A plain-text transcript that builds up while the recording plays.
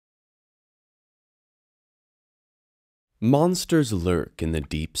Monsters lurk in the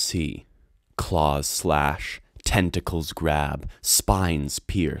deep sea. Claws slash, tentacles grab, spines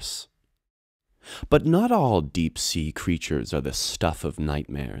pierce. But not all deep-sea creatures are the stuff of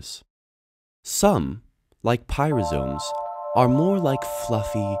nightmares. Some, like pyrosomes, are more like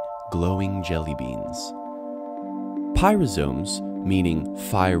fluffy, glowing jelly beans. Pyrosomes, meaning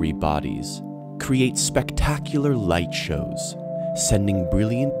fiery bodies, create spectacular light shows, sending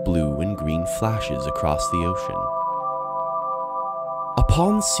brilliant blue and green flashes across the ocean.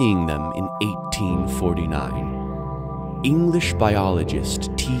 Upon seeing them in 1849, English biologist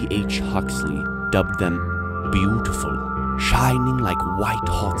T.H. Huxley dubbed them beautiful, shining like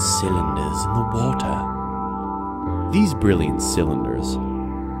white-hot cylinders in the water. These brilliant cylinders,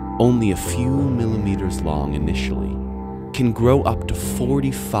 only a few millimeters long initially, can grow up to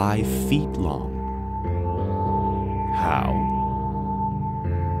 45 feet long. How?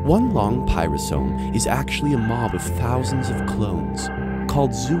 One long pyrosome is actually a mob of thousands of clones,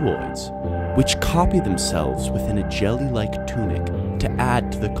 called zooids, which copy themselves within a jelly-like tunic to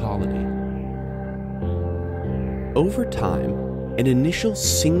add to the colony. Over time, an initial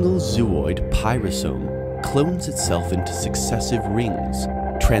single zooid pyrosome clones itself into successive rings,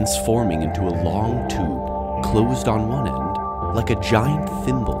 transforming into a long tube closed on one end, like a giant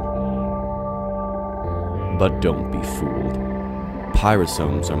thimble. But don't be fooled.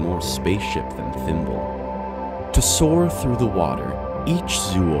 Pyrosomes are more spaceship than thimble. To soar through the water, each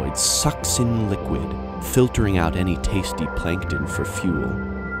zooid sucks in liquid, filtering out any tasty plankton for fuel,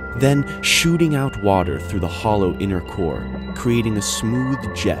 then shooting out water through the hollow inner core, creating a smooth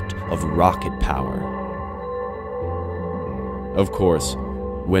jet of rocket power. Of course,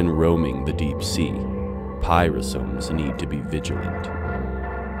 when roaming the deep sea, pyrosomes need to be vigilant.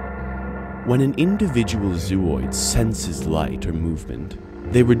 When an individual zooid senses light or movement,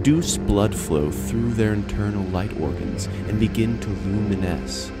 they reduce blood flow through their internal light organs and begin to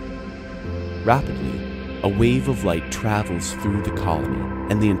luminesce. Rapidly, a wave of light travels through the colony,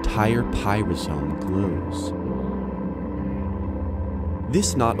 and the entire pyrosome glows.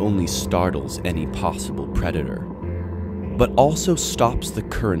 This not only startles any possible predator, but also stops the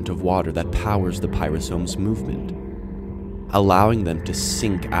current of water that powers the pyrosome's movement, allowing them to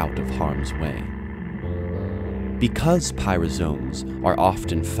sink out of harm's way. Because pyrosomes are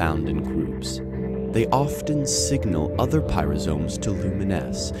often found in groups, they often signal other pyrosomes to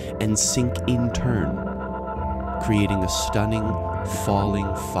luminesce and sink in turn, creating a stunning,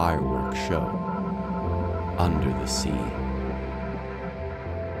 falling firework show under the sea.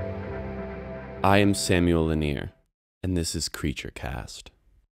 I am Samuel Lanier, and this is CreatureCast.